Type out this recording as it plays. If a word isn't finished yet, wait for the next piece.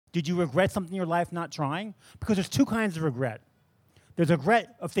Did you regret something in your life not trying? Because there's two kinds of regret. There's a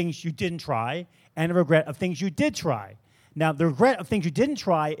regret of things you didn't try and a regret of things you did try. Now, the regret of things you didn't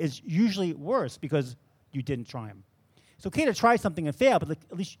try is usually worse because you didn't try them. It's okay to try something and fail, but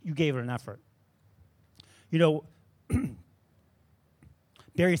at least you gave it an effort. You know,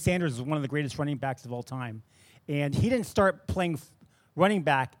 Barry Sanders is one of the greatest running backs of all time. And he didn't start playing running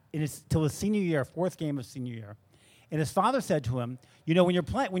back until his senior year, fourth game of senior year. And his father said to him, you know, when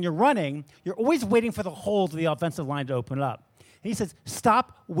you're running, you're always waiting for the holes of the offensive line to open up. And he says,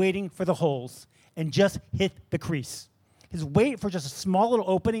 stop waiting for the holes and just hit the crease. Is wait for just a small little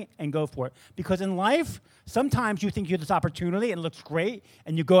opening and go for it. Because in life, sometimes you think you have this opportunity and it looks great,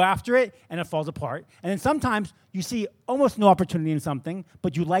 and you go after it, and it falls apart. And then sometimes you see almost no opportunity in something,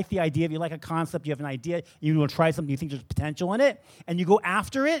 but you like the idea, you like a concept, you have an idea, you want to try something, you think there's potential in it, and you go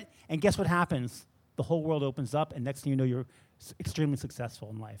after it, and guess what happens? The whole world opens up, and next thing you know, you're extremely successful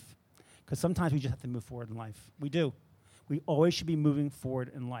in life. Because sometimes we just have to move forward in life. We do. We always should be moving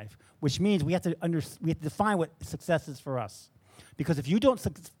forward in life, which means we have to define what success is for us. Because if you don't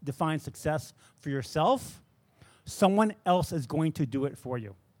define success for yourself, someone else is going to do it for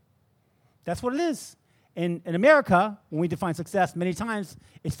you. That's what it is. In America, when we define success, many times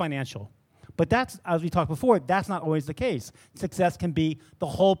it's financial. But that's, as we talked before, that's not always the case. Success can be the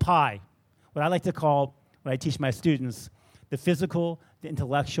whole pie. What I like to call, what I teach my students, the physical, the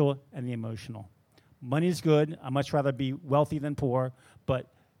intellectual, and the emotional. Money is good. I'd much rather be wealthy than poor,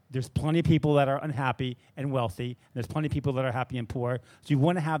 but there's plenty of people that are unhappy and wealthy, and there's plenty of people that are happy and poor. So you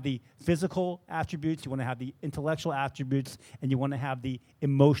want to have the physical attributes, you want to have the intellectual attributes, and you want to have the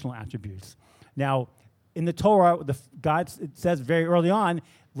emotional attributes. Now, in the Torah, it says very early on,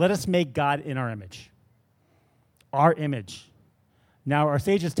 let us make God in our image. Our image. Now, our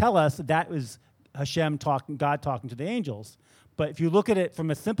sages tell us that was God talking to the angels. But if you look at it from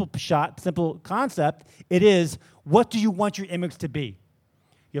a simple concept, it is, what do you want your image to be?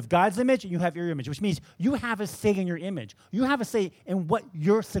 You have God's image and you have your image, which means you have a say in your image. You have a say in what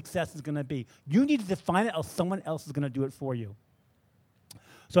your success is going to be. You need to define it, or someone else is going to do it for you.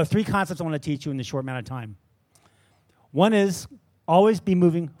 So I have three concepts I want to teach you in this short amount of time. One is, always be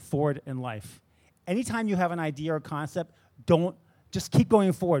moving forward in life. Anytime you have an idea or concept, just keep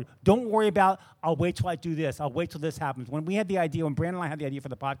going forward. Don't worry about, I'll wait till I do this. I'll wait till this happens. When Brandon and I had the idea for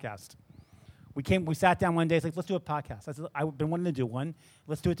the podcast, we sat down one day, it's like, let's do a podcast. I said, I've been wanting to do one.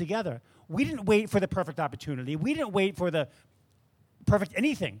 Let's do it together. We didn't wait for the perfect opportunity. We didn't wait for the perfect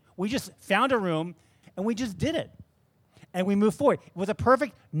anything. We just found a room, and we just did it. And we moved forward. Was it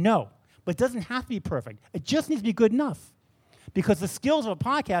perfect? No. But it doesn't have to be perfect. It just needs to be good enough. Because the skills of a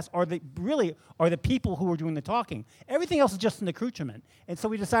podcast are the people who are doing the talking. Everything else is just an accoutrement. And so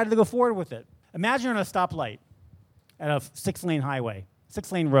we decided to go forward with it. Imagine you're on a stoplight at a 6-lane highway,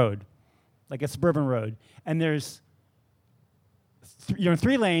 6-lane road, like a suburban road. And you're in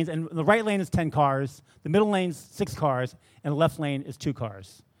 3 lanes, and the right lane is 10 cars, the middle lane is 6 cars, and the left lane is 2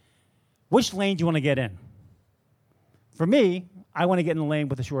 cars. Which lane do you want to get in? For me, I want to get in the lane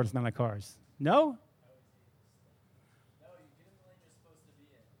with the shortest amount of cars. No?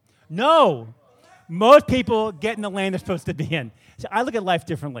 No. Most people get in the lane they're supposed to be in. So I look at life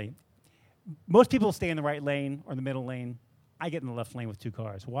differently. Most people stay in the right lane or the middle lane. I get in the left lane with 2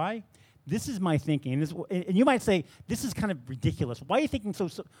 cars. Why? This is my thinking. And you might say, this is kind of ridiculous. Why are you thinking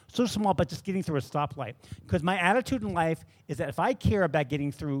so small about just getting through a stoplight? Because my attitude in life is that if I care about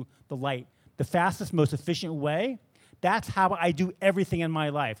getting through the light, the fastest, most efficient way, that's how I do everything in my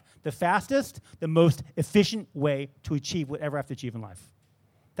life. The fastest, the most efficient way to achieve whatever I have to achieve in life.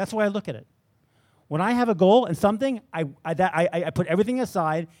 That's the way I look at it. When I have a goal and something, I put everything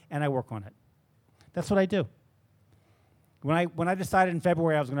aside and I work on it. That's what I do. When I decided in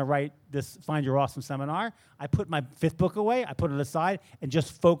February I was going to write this Find Your Awesome seminar, I put my 5th book away, I put it aside, and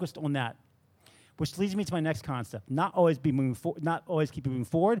just focused on that. Which leads me to my next concept: not always keep moving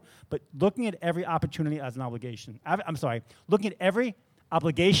forward, but looking at every opportunity as an obligation. Looking at every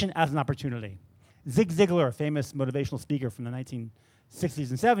obligation as an opportunity. Zig Ziglar, a famous motivational speaker from the 1960s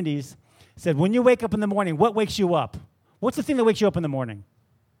and 70s, said, when you wake up in the morning, what wakes you up? What's the thing that wakes you up in the morning?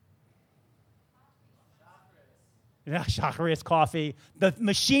 Chakras, coffee. The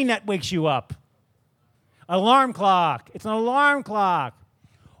machine that wakes you up. Alarm clock. It's an alarm clock.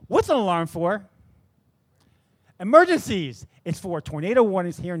 What's an alarm for? Emergencies. It's for tornado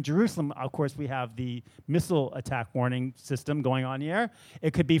warnings here in Jerusalem. Of course, we have the missile attack warning system going on here.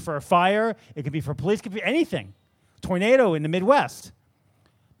 It could be for a fire. It could be for police. It could be anything. Tornado in the Midwest.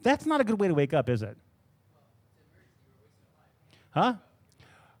 That's not a good way to wake up, is it? Huh?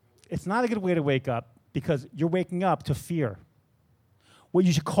 It's not a good way to wake up because you're waking up to fear. What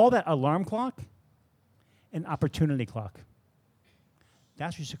you should call that alarm clock, an opportunity clock.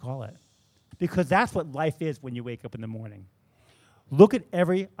 That's what you should call it. Because that's what life is when you wake up in the morning. Look at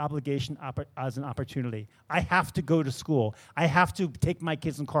every obligation as an opportunity. I have to go to school. I have to take my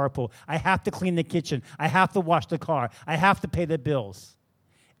kids in carpool. I have to clean the kitchen. I have to wash the car. I have to pay the bills.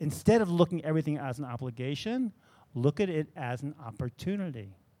 Instead of looking at everything as an obligation, look at it as an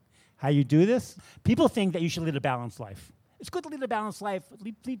opportunity. How you do this? People think that you should lead a balanced life. It's good to lead a balanced life.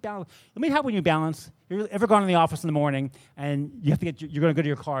 Lead balance. Let me help when you balance. You've ever gone in the office in the morning and you have to you're going to go to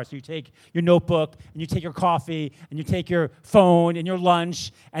your car, so you take your notebook and you take your coffee and you take your phone and your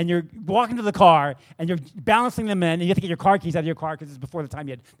lunch and you're walking to the car and you're balancing them in and you have to get your car keys out of your car because it's before the time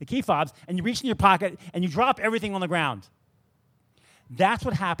you had the key fobs, and you reach in your pocket and you drop everything on the ground. That's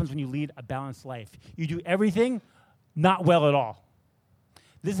what happens when you lead a balanced life. You do everything not well at all.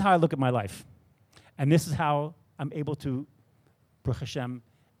 This is how I look at my life. And this is how I'm able to, Baruch Hashem,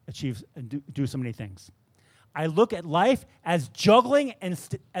 achieve and do so many things. I look at life as juggling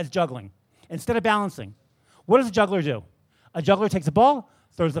instead of balancing. What does a juggler do? A juggler takes a ball,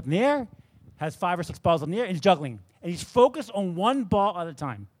 throws it up in the air, has 5 or 6 balls in the air, and he's juggling. And he's focused on one ball at a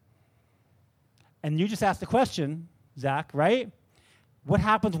time. And you just asked the question, Zach, right? What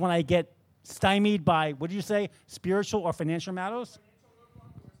happens when I get stymied by, what did you say, spiritual or financial matters?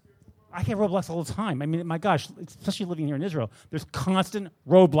 I get roadblocks all the time. I mean, my gosh, especially living here in Israel, there's constant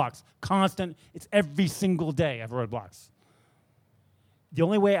roadblocks. It's every single day I have roadblocks. The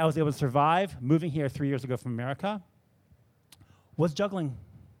only way I was able to survive moving here 3 years ago from America was juggling.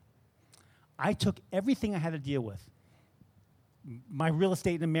 I took everything I had to deal with. My real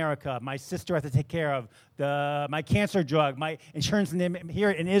estate in America, my sister I had to take care of, my cancer drug, my insurance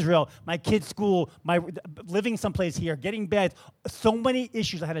here in Israel, my kids' school, my living someplace here, getting beds, so many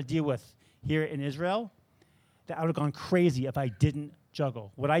issues I had to deal with here in Israel that I would have gone crazy if I didn't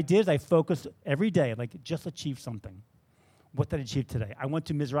juggle. What I did is I focused every day, like just achieve something. What did I achieve today? I went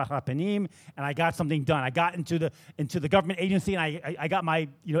to Mizrach HaPanim and I got something done. I got into the government agency and I got my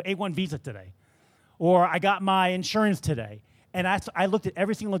A1 visa today, or I got my insurance today. And I looked at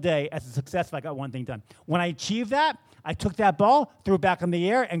every single day as a success if I got one thing done. When I achieved that, I took that ball, threw it back in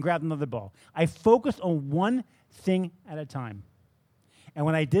the air, and grabbed another ball. I focused on one thing at a time. And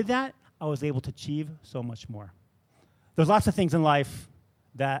when I did that, I was able to achieve so much more. There's lots of things in life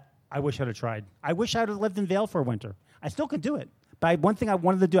that I wish I'd have tried. I wish I'd have lived in Vail for a winter. I still could do it. But one thing I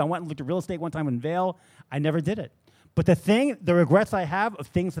wanted to do, I went and looked at real estate one time in Vail. I never did it. But the regrets I have of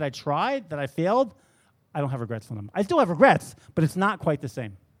things that I tried, that I failed, I don't have regrets for them. I still have regrets, but it's not quite the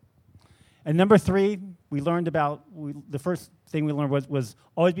same. And number 3, we learned about, the first thing we learned was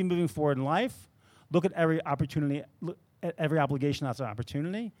always be moving forward in life. Look at every opportunity, look at every obligation as an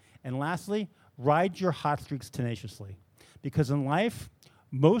opportunity. And lastly, ride your hot streaks tenaciously. Because in life,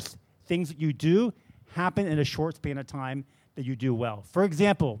 most things that you do happen in a short span of time that you do well. For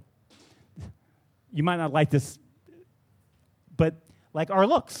example, you might not like this, but like our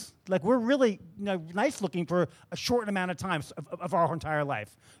looks. Like we're really nice looking for a short amount of time of our entire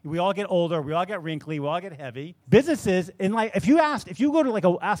life. We all get older, we all get wrinkly, we all get heavy. Businesses, in like, if you go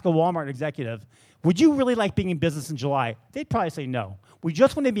to ask a Walmart executive, would you really like being in business in July? They'd probably say no. We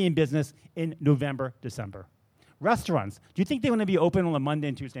just want to be in business in November, December. Restaurants, do you think they want to be open on a Monday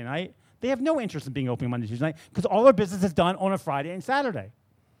and Tuesday night? They have no interest in being open Monday and Tuesday night because all their business is done on a Friday and Saturday.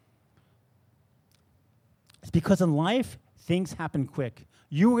 It's because in life, things happen quick.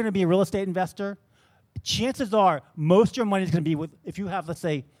 You are going to be a real estate investor. Chances are most of your money is going to be if you have, let's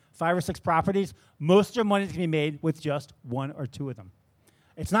say, 5 or 6 properties, most of your money is going to be made with just 1 or 2 of them.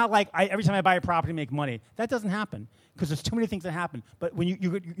 It's not like every time I buy a property, make money. That doesn't happen because there's too many things that happen. But when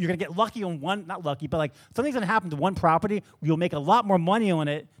you're going to get lucky on one, not lucky, but like something's going to happen to one property, you'll make a lot more money on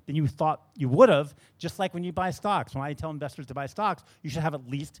it than you thought you would have, just like when you buy stocks. When I tell investors to buy stocks, you should have at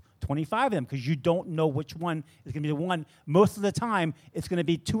least 25 of them because you don't know which one is going to be the one. Most of the time, it's going to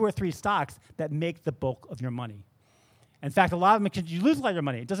be 2 or 3 stocks that make the bulk of your money. In fact, a lot of them, you lose a lot of your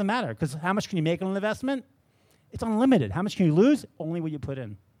money. It doesn't matter because how much can you make on an investment? It's unlimited. How much can you lose? Only what you put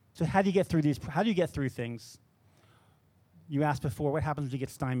in. So how do you get through these? How do you get through things? You asked before, what happens when you get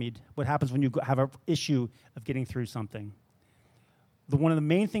stymied? What happens when you have an issue of getting through something? One of the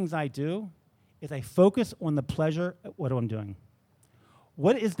main things I do is I focus on the pleasure of what I'm doing.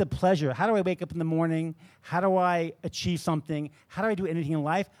 What is the pleasure? How do I wake up in the morning? How do I achieve something? How do I do anything in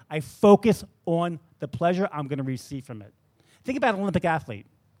life? I focus on the pleasure I'm going to receive from it. Think about an Olympic athlete.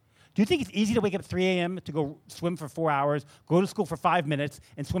 Do you think it's easy to wake up at 3 a.m. to go swim for 4 hours, go to school for 5 minutes,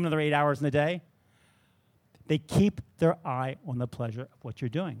 and swim another 8 hours in a day? They keep their eye on the pleasure of what you're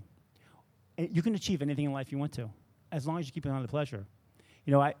doing. And you can achieve anything in life you want to, as long as you keep an eye on the pleasure.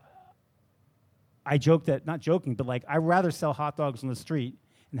 You know, I joke that, not joking, but like I'd rather sell hot dogs on the street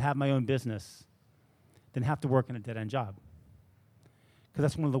and have my own business than have to work in a dead-end job. Because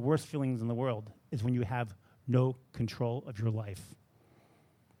that's one of the worst feelings in the world, is when you have no control of your life.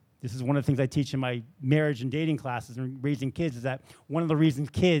 This is one of the things I teach in my marriage and dating classes and raising kids, is that one of the reasons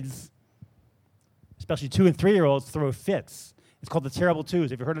kids, especially 2 and 3-year-olds, throw fits. It's called the terrible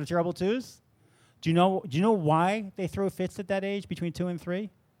twos. Have you heard of the terrible twos? Do you know why they throw fits at that age, between 2 and 3?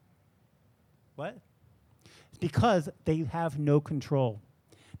 What? It's because they have no control.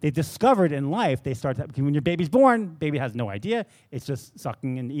 They discovered in life, when your baby's born, baby has no idea. It's just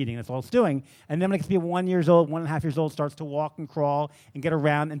sucking and eating. That's all it's doing. And then when it gets to be 1 year old, 1.5 years old, starts to walk and crawl and get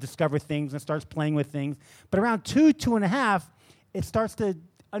around and discover things and starts playing with things. But around 2, 2.5, it starts to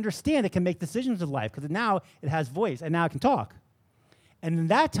understand it can make decisions in life, because now it has voice and now it can talk. And in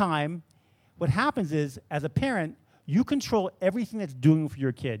that time, what happens is, as a parent, you control everything that's doing for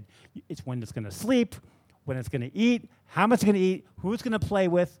your kid. It's when it's going to sleep, when it's going to eat, how much it's going to eat, who it's going to play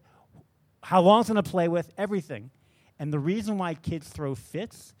with, how long it's going to play with, everything. And the reason why kids throw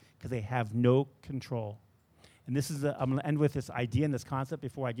fits, because they have no control. And this is I'm going to end with this idea and this concept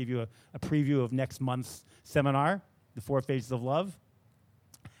before I give you a preview of next month's seminar, The 4 Phases of Love.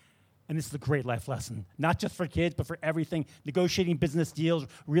 And this is a great life lesson, not just for kids, but for everything. Negotiating business deals,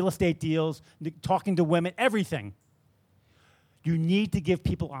 real estate deals, talking to women, everything. You need to give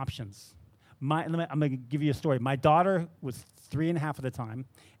people options. I'm going to give you a story. My daughter was 3.5 at the time,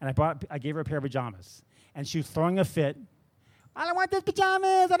 and I gave her a pair of pajamas. And she was throwing a fit. I don't want those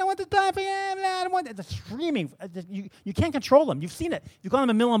pajamas. I don't want this diaper. I don't want it. They're screaming. You can't control them. You've seen it. You go on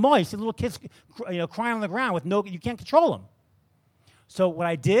the middle of mall, you see little kids crying on the ground with you can't control them. So what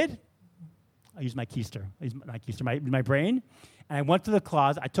I did, I used my keister. My brain. And I went to the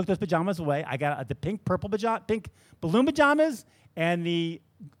closet. I took those pajamas away. I got the pink balloon pajamas and the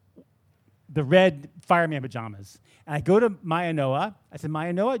red fireman pajamas. And I go to Maya Noah. I said,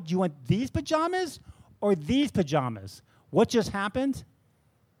 Maya Noah, do you want these pajamas or these pajamas? What just happened?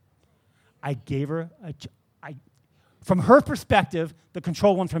 I gave her from her perspective, the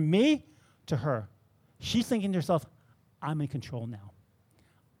control went from me to her. She's thinking to herself, I'm in control now.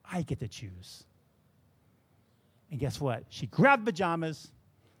 I get to choose. And guess what? She grabbed pajamas,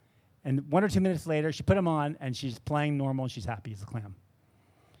 and 1 or 2 minutes later, she put them on, and she's playing normal, and she's happy as a clam.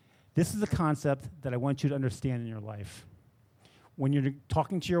 This is a concept that I want you to understand in your life. When you're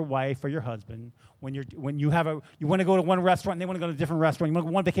talking to your wife or your husband, when you want to go to one restaurant, and they want to go to a different restaurant, you want to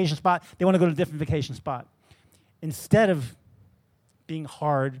go to one vacation spot, they want to go to a different vacation spot. Instead of being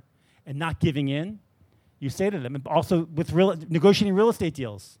hard and not giving in, you say to them, and also with negotiating real estate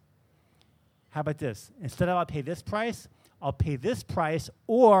deals, how about this? Instead of I'll pay this price,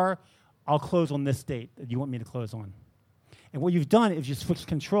 or I'll close on this date that you want me to close on. And what you've done is you switched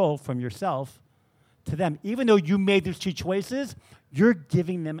control from yourself to them. Even though you made those 2 choices, you're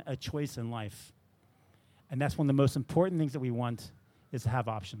giving them a choice in life. And that's one of the most important things that we want, is to have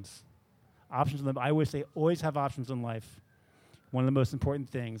options. Options. I always say, always have options in life. One of the most important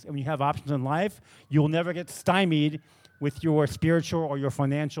things. And when you have options in life, you'll never get stymied with your spiritual or your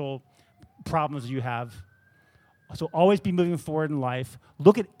financial problems you have. So always be moving forward in life.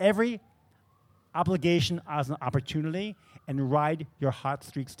 Look at every obligation as an opportunity and ride your hot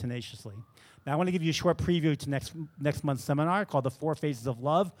streaks tenaciously. Now I want to give you a short preview to next month's seminar called The 4 Phases of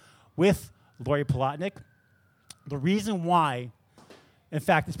Love with Lori Polotnik. The reason why, in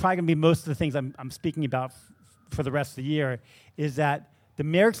fact, it's probably going to be most of the things I'm speaking about for the rest of the year, is that the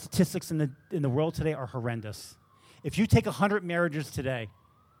marriage statistics in the world today are horrendous. If you take 100 marriages today,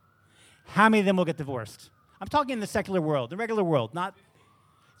 how many of them will get divorced? I'm talking in the secular world, the regular world, not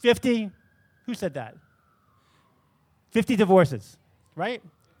 50. Who said that? 50 divorces, right?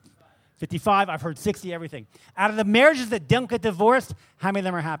 55, I've heard 60, everything. Out of the marriages that don't get divorced, how many of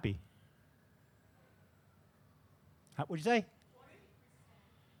them are happy? What'd you say? 20%.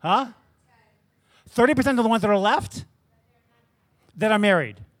 Huh? 30% of the ones that are left that are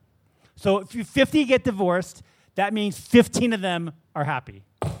married. So if 50 get divorced, that means 15 of them are happy.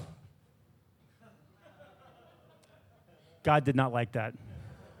 God did not like that.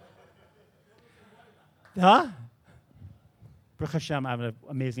 Huh? Baruch Hashem, I have an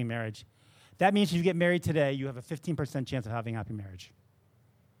amazing marriage. That means if you get married today, you have a 15% chance of having a happy marriage.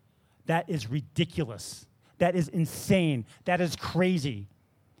 That is ridiculous. That is insane. That is crazy.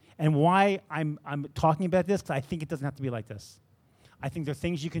 And why I'm talking about this, because I think it doesn't have to be like this. I think there are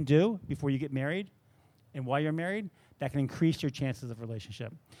things you can do before you get married and while you're married, that can increase your chances of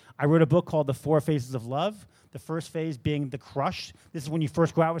relationship. I wrote a book called The 4 Phases of Love. The first phase being the crush. This is when you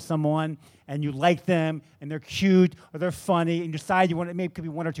first go out with someone and you like them and they're cute or they're funny and you decide you want to, maybe it could be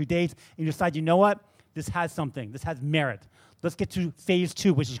 1 or 2 dates, and you decide, you know what? This has something. This has merit. Let's get to phase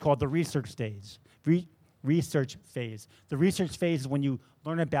 2, which is called the research stage. Research phase. The research phase is when you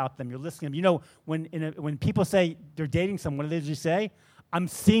learn about them, you're listening to them. You know, when people say they're dating someone, what do they usually say? I'm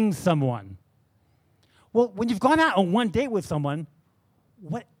seeing someone. Well, when you've gone out on 1 date with someone,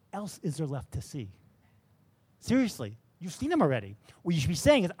 what else is there left to see? Seriously, you've seen them already. What you should be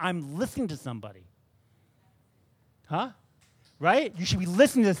saying is, I'm listening to somebody. Huh? Right? You should be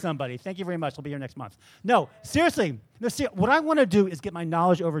listening to somebody. Thank you very much. I'll be here next month. No, seriously. No, what I want to do is get my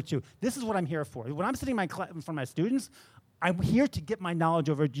knowledge over to you. This is what I'm here for. When I'm sitting in front of my students, I'm here to get my knowledge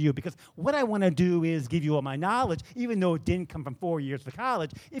over to you, because what I want to do is give you all my knowledge, even though it didn't come from 4 years of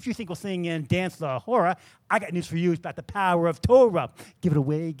college. If you think we'll sing and dance the horror, I got news for you. It's about the power of Torah. Give it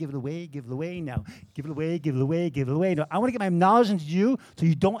away, give it away, give it away now. Give it away, give it away, give it away. No, I want to get my knowledge into you so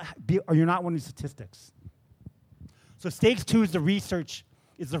you don't be, or you're not one of these statistics. So stage 2 is the research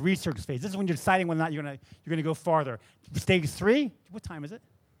phase. This is when you're deciding whether or not you're gonna go farther. Stage 3, what time is it?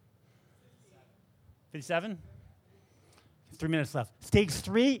 57? 3 minutes left. Stage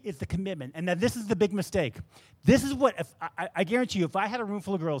 3 is the commitment. And now this is the big mistake. This is what, I guarantee you, if I had a room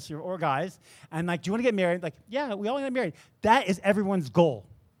full of girls here, or guys, and like, do you want to get married? Like, yeah, we all want to get married. That is everyone's goal.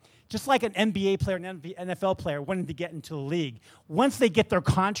 Just like an NBA player, an NFL player wanting to get into the league. Once they get their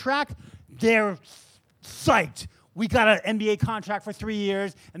contract, they're psyched. We got an NBA contract for 3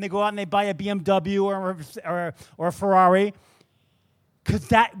 years, and they go out and they buy a BMW or a Ferrari, because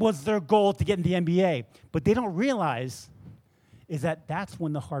that was their goal to get into the NBA. But they don't realize is that that's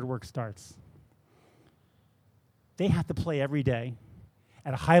when the hard work starts. They have to play every day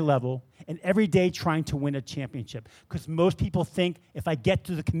at a high level, and every day trying to win a championship. Because most people think, if I get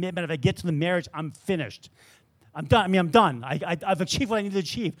to the commitment, if I get to the marriage, I'm finished. I'm done. I mean, I'm done. I've achieved what I need to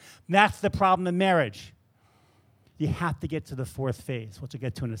achieve. And that's the problem in marriage. You have to get to the 4th phase, which I'll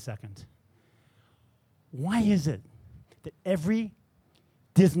get to in a second. Why is it that every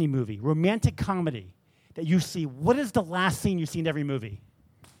Disney movie, romantic comedy, that you see, what is the last scene you see in every movie?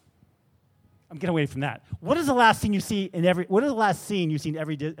 I'm getting away from that. What is the last scene you see in every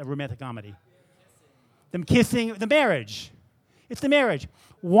romantic comedy? Them kissing, the marriage. It's the marriage.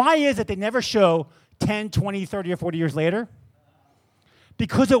 Why is it they never show 10, 20, 30, or 40 years later?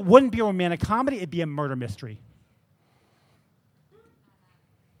 Because it wouldn't be a romantic comedy, it'd be a murder mystery.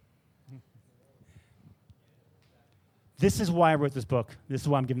 This is why I wrote this book. This is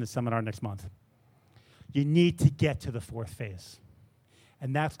why I'm giving this seminar next month. You need to get to the 4th phase.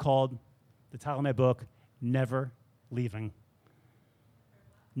 And that's called, the title of my book, Never Leaving.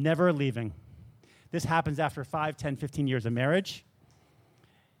 Never leaving. This happens after 5, 10, 15 years of marriage.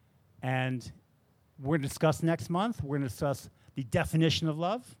 And we're going to discuss next month, we're going to discuss the definition of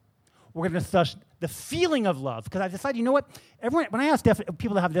love. We're going to discuss the feeling of love. Because I decided, you know what? When I ask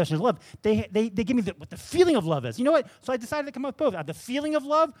people to have the definition of love, they give me what the feeling of love is. You know what? So I decided to come up with both. The feeling of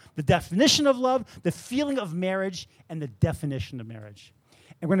love, the definition of love, the feeling of marriage, and the definition of marriage.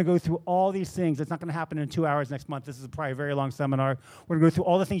 And we're going to go through all these things. It's not going to happen in 2 hours next month. This is probably a very long seminar. We're going to go through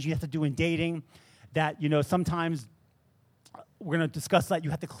all the things you have to do in dating that, you know, sometimes we're going to discuss that. You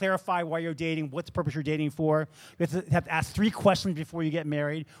have to clarify why you're dating, what's the purpose you're dating for. You have to ask 3 questions before you get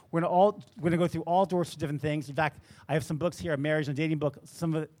married. We're going to go through all sorts of different things. In fact, I have some books here, a marriage and dating book.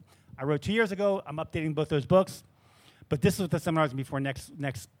 Some of it I wrote 2 years ago. I'm updating both those books. But this is what the seminar is going to be for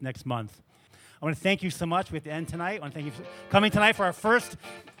next month. I want to thank you so much. We have to end tonight. I want to thank you for coming tonight for our first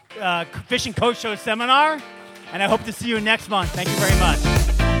Fishing Coach Show seminar. And I hope to see you next month. Thank you very much.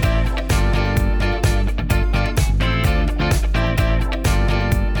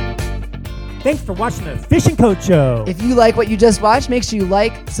 Thanks for watching the Fishing Coach Show. If you like what you just watched, make sure you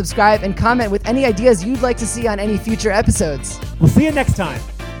like, subscribe, and comment with any ideas you'd like to see on any future episodes. We'll see you next time.